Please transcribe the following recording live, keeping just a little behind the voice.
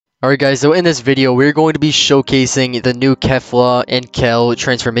Alright guys, so in this video, we're going to be showcasing the new Kefla and Kel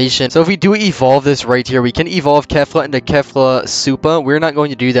transformation. So if we do evolve this right here, we can evolve Kefla into Kefla Super. We're not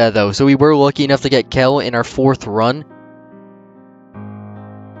going to do that though. So we were lucky enough to get Kel in our 4th run.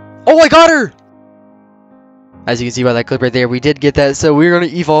 Oh, I got her! As you can see by that clip right there, we did get that. So we're going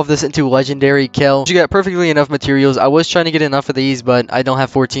to evolve this into Legendary Kel. You got perfectly enough materials. I was trying to get enough of these, but I don't have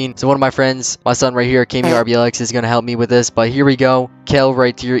 14. So one of my friends, my son right here, KMRBLX, is going to help me with this. But here we go. Kel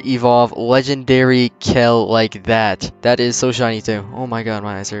right here, evolve. Legendary Kel like that. That is so shiny too. Oh my god,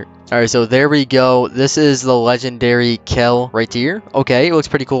 my eyes hurt. Alright, so there we go. This is the Legendary Kel right here. Okay, it looks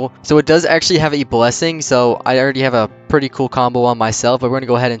pretty cool. So it does actually have a blessing. So I already have a pretty cool combo on myself, but we're going to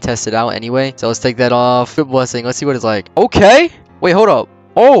go ahead and test it out anyway. So let's take that off. Good blessing. Let's see what it's like. Okay. Wait, hold up.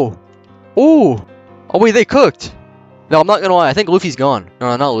 Oh. Ooh. Oh, wait, they cooked. No, I'm not gonna lie. I think Luffy's gone.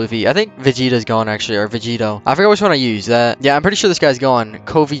 No, not Luffy. I think Vegeta's gone, actually. Or Vegeto. I forgot which one I used. Yeah, I'm pretty sure this guy's gone.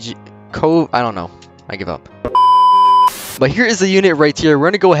 I don't know. I give up. But here is the unit right here. We're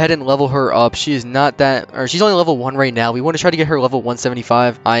going to go ahead and level her up. She is not that... Or she's only level 1 right now. We want to try to get her level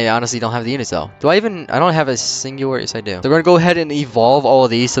 175. I honestly don't have the units, though. I don't have a singular... Yes, I do. So we're going to go ahead and evolve all of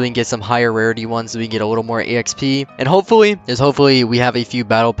these so we can get some higher rarity ones so we can get a little more EXP. And hopefully we have a few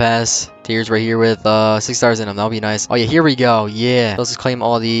battle pass tiers right here with 6 stars in them. That'll be nice. Oh yeah, here we go. Yeah, let's just claim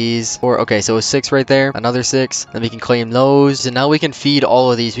all these. Okay, so 6 right there, another 6, then we can claim those, and now we can feed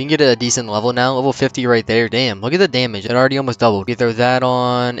all of these. We can get a decent level now. Level 50 right there. Damn, look at the damage. It already almost doubled. We throw that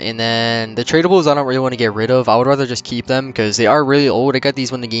on, and then the tradables I don't really want to get rid of. I would rather just keep them because they are really old. I got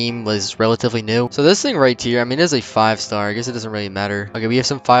these when the game was relatively new. So this thing right here, I mean, it is a 5-star. I guess it doesn't really matter. Okay, we have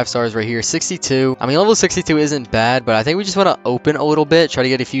some 5 stars right here. 62. I mean, level 62 isn't bad, but I think we just want to open a little bit, try to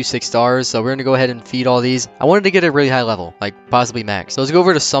get a few 6 stars. So we're going to go ahead and feed all these. I wanted to get a really high level, like possibly max. So let's go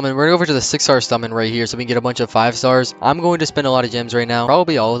over to summon. We're going to go over to the 6-star summon right here so we can get a bunch of 5 stars. I'm going to spend a lot of gems right now.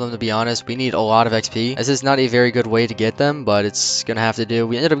 Probably all of them, to be honest. We need a lot of XP. This is not a very good way to get them, but it's going to have to do.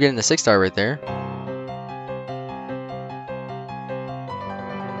 We ended up getting the 6-star right there.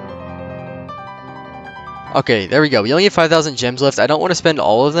 Okay, there we go. We only have 5,000 gems left. I don't want to spend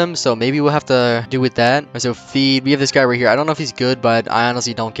all of them, so maybe we'll have to do with that. So feed. We have this guy right here. I don't know if he's good, but I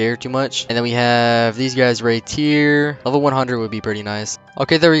honestly don't care too much. And then we have these guys right here. Level 100 would be pretty nice.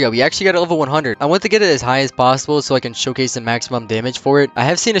 Okay, there we go. We actually got a level 100. I want to get it as high as possible so I can showcase the maximum damage for it. I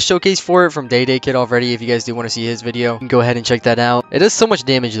have seen a showcase for it from Day Kid already. If you guys do want to see his video, you can go ahead and check that out. It does so much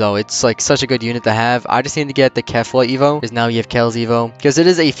damage though. It's like such a good unit to have. I just need to get the Kefla Evo because now you have Kel's Evo because it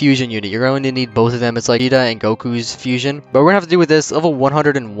is a fusion unit. You're going to need both of them. It's like Vegeta and Goku's fusion. But we're going to have to do with this. Level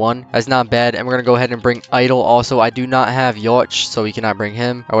 101. That's not bad. And we're going to go ahead and bring Idol also. I do not have Yacht, so we cannot bring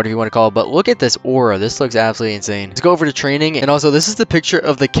him or whatever you want to call it. But look at this aura. This looks absolutely insane. Let's go over to training. And also this is the picture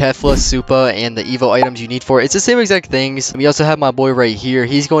of the Kefla Super and the Evo items you need for it. It's the same exact things. We also have my boy right here.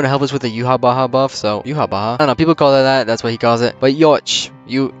 He's going to help us with the Yuha Baha buff. So Yuha Baha. I don't know. People call it that. That's what he calls it. But Yacht.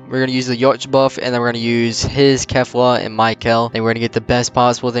 We're going to use the Yacht buff, and then we're going to use his Kefla and my Kel, and we're going to get the best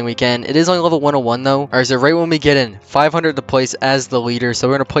possible thing we can. It is only level 101 though. Alright, so right when we get in, 500 to place as the leader, so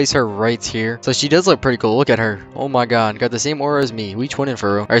we're going to place her right here. So she does look pretty cool. Look at her. Oh my god, got the same aura as me. We twinning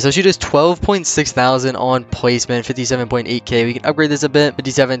for real. Alright, so she does 12.6 thousand on placement, 57.8k. We can upgrade this a bit,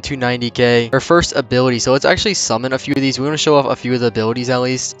 57 to 90k. Her first ability, so let's actually summon a few of these. We want to show off a few of the abilities at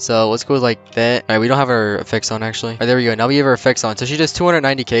least. So let's go like that. Alright, we don't have our effects on actually. Alright, there we go. Now we have our effects on. So she does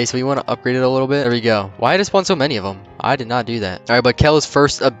 290k, so we want to upgrade it a little bit. There we go. Why did I spawn so many of them? I did not do that. Alright, but Kel's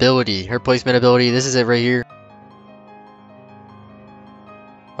first ability, her placement ability, this is it right here.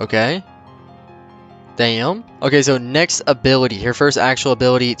 Okay. Damn. Okay, so next ability, her first actual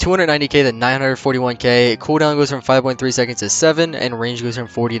ability, 290k to 941k. Cooldown goes from 5.3 seconds to 7, and range goes from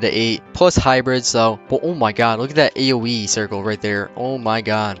 40 to 8, plus hybrid. So, but oh my god, look at that AoE circle right there. Oh my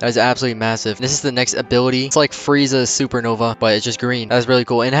god, that is absolutely massive. This is the next ability. It's like Frieza Supernova, but it's just green. That's really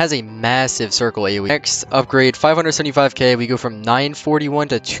cool, and it has a massive circle AoE. Next upgrade, 575k. We go from 941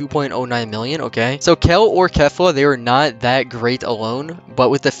 to 2.09 million. Okay, so Kel or Kefla, they are not that great alone, but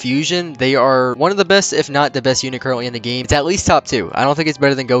with the fusion, they are one of the best, if not the best unit currently in the game. It's at least top 2. I don't think it's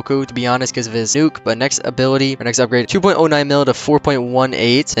better than Goku, to be honest, because of his nuke. But next ability, or next upgrade, 2.09 mil to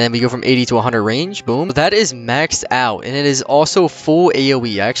 4.18, and then we go from 80 to 100 range. Boom. So that is maxed out, and it is also full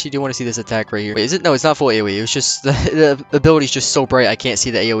AoE. I actually do want to see this attack right here. Wait, is it? No, it's not full AoE. It was just the ability is just so bright I can't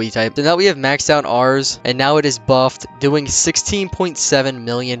see the AoE type. So now we have maxed out ours, and now it is buffed, doing 16.7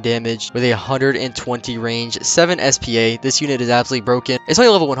 million damage with a 120 range, 7 SPA. This unit is absolutely broken. It's only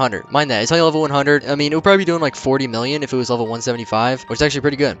level 100. Mind that. It's only level 100. I mean, it would probably be doing like 40 million if it was level 175, which is actually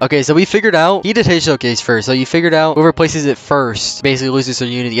pretty good. Okay, so we figured out he did his showcase first. So you figured out whoever places it first basically loses their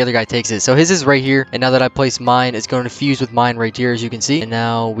unit. The other guy takes it. So his is right here. And now that I placed mine, it's going to fuse with mine right here, as you can see. And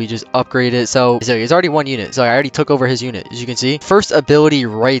now we just upgrade it. So it's already one unit. So I already took over his unit, as you can see. First ability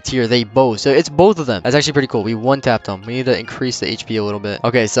right here. They both. So it's both of them. That's actually pretty cool. We one-tapped them. We need to increase the HP a little bit.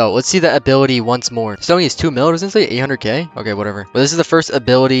 Okay, so let's see the ability once more. So only is 2 mil. Doesn't it say 800k? Okay, whatever. But this is the first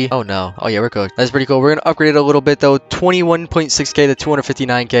ability. Oh, no. Oh, yeah, we're cooked. That's pretty cool. We're going to upgrade it a little bit, though. 21.6k to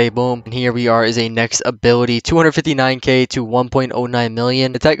 259k. Boom. And here we are is a next ability. 259k to 1.09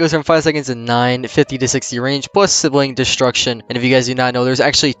 million. Attack goes from 5 seconds to 9, 50 to 60 range, plus sibling destruction. And if you guys do not know, there's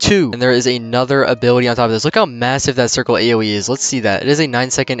actually 2. And there is another ability on top of this. Look how massive that circle AoE is. Let's see that. It is a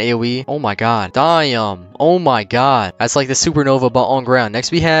 9-second AoE. Oh my god. Damn. Oh my god. That's like the supernova but on ground.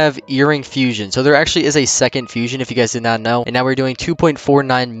 Next we have earring fusion. So there actually is a second fusion if you guys did not know. And now we're doing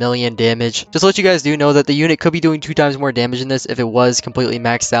 2.49 million damage. Just to let you guys do know that the unit could be doing 2 times more damage than this if it was completely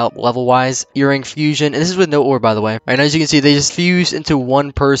maxed out level wise. Earring fusion. And this is with no orb, by the way. Right, and as you can see, they just fused into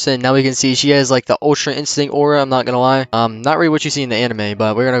one person. Now we can see she has like the ultra instinct aura. I'm not gonna lie. Not really what you see in the anime,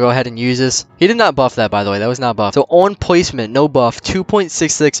 but we're gonna go ahead and use this. He did not buff that, by the way. That was not buffed. So on placement, no buff.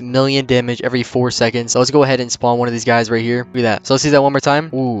 2.66 million damage every 4 seconds. So let's go ahead and spawn one of these guys right here. Look at that. So let's see that one more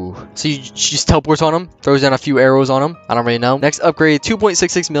time. Ooh. So she just teleports on him, throws down a few arrows on him. I don't really know. Next upgrade,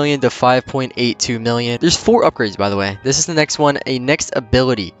 2.66 million to 5.82 million. There's 4 upgrades, by the way. This is the next one, a next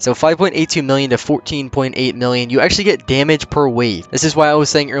ability. So 5.82 million to 14.8 million. You actually get damage per wave. This is why I was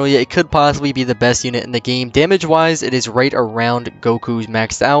saying earlier it could possibly be the best unit in the game. Damage wise, it is right around Goku's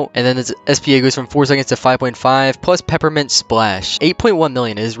maxed out. And then its SPA goes from 4 seconds to 5.5 plus peppermint splash. 8.1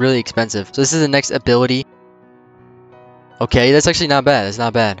 million is really expensive. So this is the next ability. Okay, that's actually not bad. It's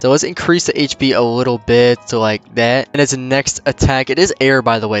not bad. So let's increase the HP a little bit to like that. And its next attack, it is air,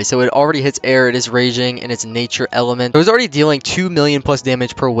 by the way. So it already hits air. It is raging and it's nature element. So it's already dealing 2 million plus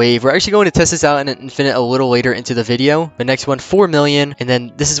damage per wave. We're actually going to test this out in an infinite a little later into the video. The next one, 4 million. And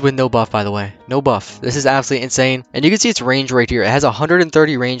then this is with no buff, by the way. No buff. This is absolutely insane. And you can see its range right here. It has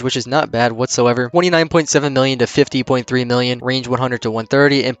 130 range, which is not bad whatsoever. 29.7 million to 50.3 million. Range 100 to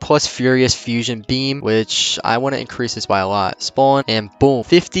 130. And plus Furious Fusion Beam, which I want to increase this by a lot. Spawn and boom,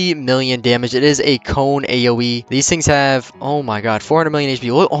 50 million damage. It is a cone AoE. These things have, oh my god, 400 million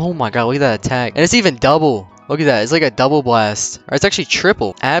HP. Look, oh my god, look at that attack. And it's even double. Look at that. It's like a double blast. Or it's actually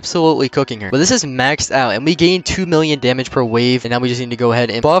triple. Absolutely cooking her. But this is maxed out. And we gain 2 million damage per wave. And now we just need to go ahead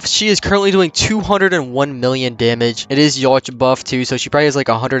and buff. She is currently doing 201 million damage. It is yacht buff too. So she probably has like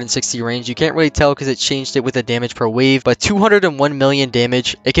 160 range. You can't really tell because it changed it with the damage per wave. But 201 million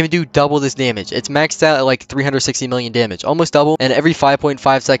damage. It can do double this damage. It's maxed out at like 360 million damage. Almost double. And every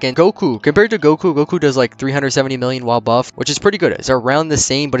 5.5 seconds. Goku. Compared to Goku, Goku does like 370 million while buff. Which is pretty good. It's around the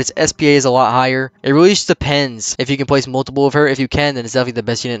same. But its SPA is a lot higher. It really just depends if you can place multiple of her. If you can, then it's definitely the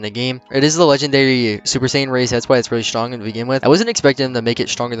best unit in the game. It is the legendary Super Saiyan race. That's why it's really strong to begin with. I wasn't expecting them to make it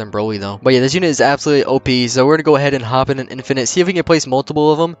stronger than Broly though. But yeah, this unit is absolutely OP. So we're gonna go ahead and hop in an infinite, see if we can place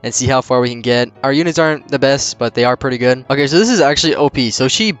multiple of them and see how far we can get. Our units aren't the best, but they are pretty good. Okay, so this is actually OP. So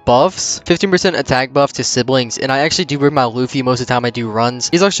she buffs 15% attack buff to siblings, and I actually do bring my Luffy most of the time I do runs.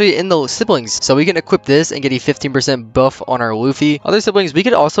 He's actually in the siblings, so we can equip this and get a 15% buff on our Luffy. Other siblings, we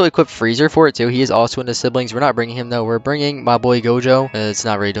could also equip Freezer for it too. He is also in the siblings. We're not bringing him though. We're bringing my boy Gojo. It's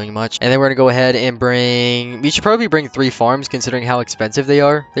not really doing much. And then we're gonna go ahead and bring, we should probably bring 3 farms considering how expensive they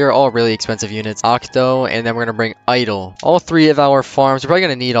are. They are all really expensive units. Octo, and then we're gonna bring Idol. All 3 of our farms. We're probably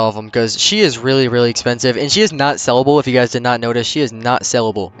gonna need all of them because she is really expensive, and she is not sellable. If you guys did not notice, she is not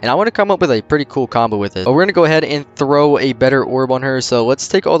sellable, and I want to come up with a pretty cool combo with it. But we're gonna go ahead and throw a better orb on her. So let's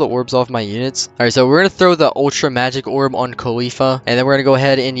take all the orbs off my units. All right, so we're gonna throw the ultra magic orb on Khalifa, and then we're gonna go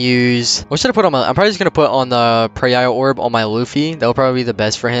ahead and use, what should I put on my, I'm probably just gonna put on the Praia orb on my Luffy. That'll probably be the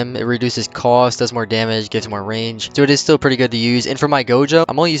best for him. It reduces cost, does more damage, gives more range, so it is still pretty good to use. And for my Gojo,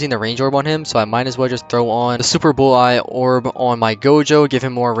 I'm only using the range orb on him, so I might as well just throw on the super bulleye orb on my Gojo, give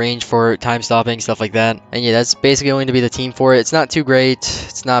him more range for time stopping, stuff like that. And yeah, that's basically going to be the team for it. It's not too great,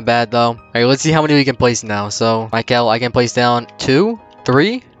 it's not bad though. All right, let's see how many we can place now. So Michael, I can place down 2,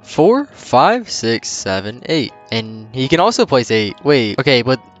 3, 4, 5, 6, 7, 8, and he can also place 8. Wait, okay,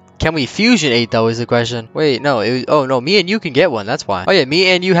 but can we fusion 8 though is the question. Wait, no, oh no, me and you can get one, that's why. Oh yeah, me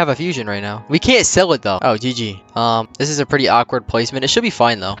and you have a fusion right now. We can't sell it though. Oh, GG. This is a pretty awkward placement. It should be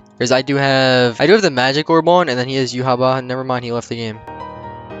fine though, because I do have the magic orb on, and then he has Yuhaba. Never mind, he left the game.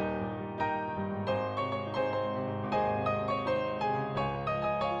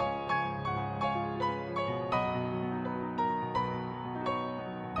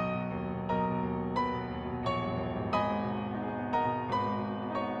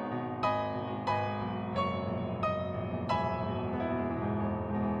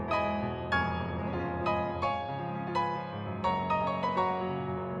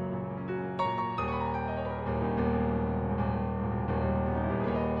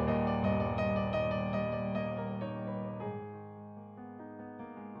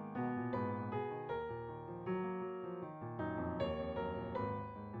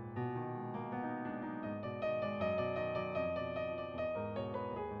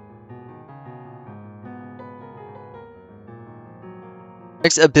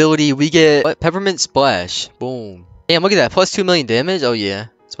 Next ability, we get what? Peppermint Splash. Boom. Damn, look at that. Plus 2 million damage. Oh yeah,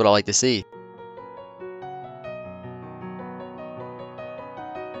 that's what I like to see.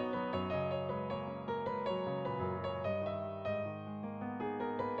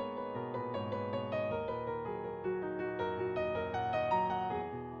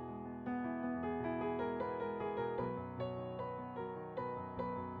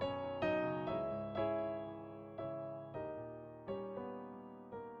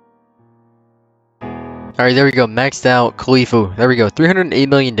 Alright, there we go. Maxed out Kefla. There we go. 308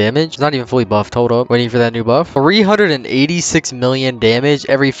 million damage. It's not even fully buffed. Hold up. Waiting for that new buff. 386 million damage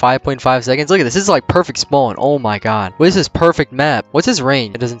every 5.5 seconds. Look at this. This is like perfect spawn. Oh my god. What is this perfect map? What's his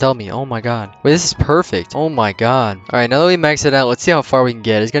range? It doesn't tell me. Oh my god. Wait, this is perfect. Oh my god. Alright, now that we maxed it out, let's see how far we can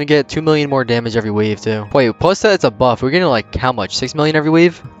get. It's gonna get 2 million more damage every wave too. Wait, plus that it's a buff. We're getting like how much? 6 million every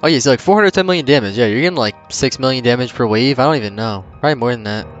wave? Oh yeah, it's like 410 million damage. Yeah, you're getting like 6 million damage per wave. I don't even know. Probably more than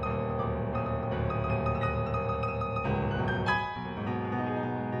that.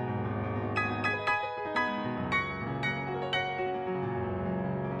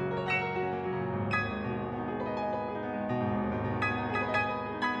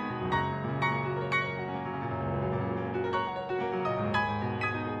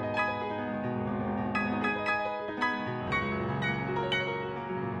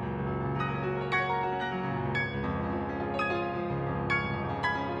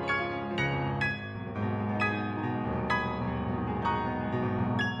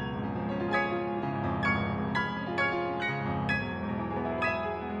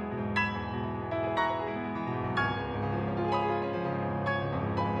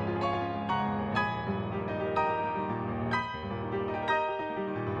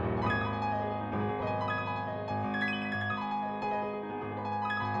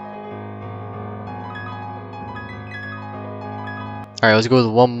 Alright, let's go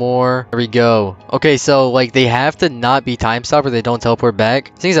with one more. There we go. Okay, so like they have to not be time stopped or they don't teleport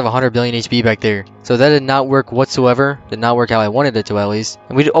back. These things have 100 billion HP back there. So that did not work whatsoever. Did not work how I wanted it to at least.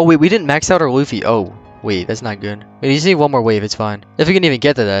 And oh wait, we didn't max out our Luffy. Oh, wait, that's not good. Wait, you just need one more wave, it's fine. If we can even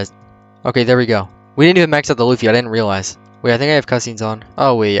get to that. Okay, there we go. We didn't even max out the Luffy, I didn't realize. Wait, I think I have cutscenes on.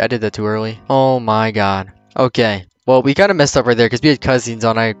 Oh wait, I did that too early. Oh my god. Okay. Well, we kind of messed up right there because we had cutscenes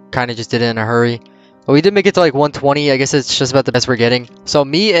on. I kind of just did it in a hurry. But we did make it to like 120. I guess it's just about the best we're getting. So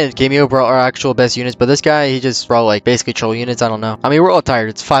me and Gamio brought our actual best units, but this guy, he just brought like basically troll units. I don't know. I mean, we're all tired.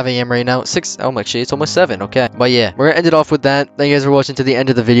 It's 5 a.m. right now. 6. Oh my shit, it's almost 7. Okay. But yeah, we're gonna end it off with that. Thank you guys for watching to the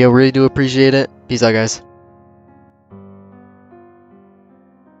end of the video. Really do appreciate it. Peace out, guys.